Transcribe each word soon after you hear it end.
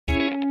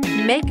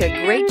Make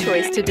a great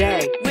choice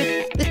today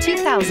with the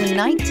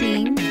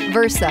 2019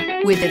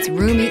 Versa. With its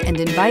roomy and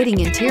inviting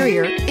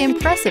interior,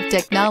 impressive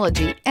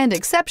technology, and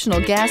exceptional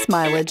gas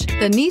mileage,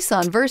 the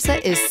Nissan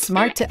Versa is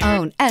smart to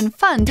own and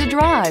fun to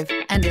drive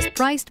and is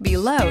priced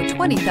below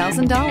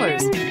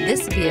 $20,000.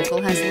 This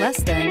vehicle has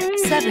less than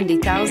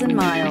 70,000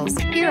 miles.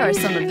 Here are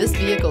some of this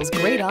vehicle's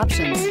great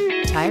options: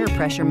 tire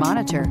pressure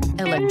monitor,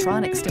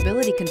 electronic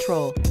stability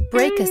control,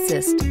 brake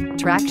assist,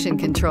 traction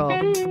control,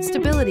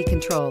 stability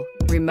control,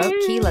 remote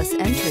keyless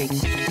entry,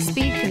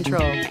 speed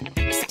control,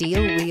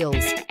 steel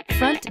wheels,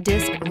 front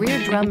disc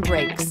rear drum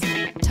brakes,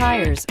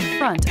 tires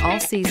front all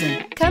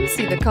season. Come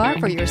see the car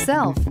for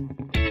yourself.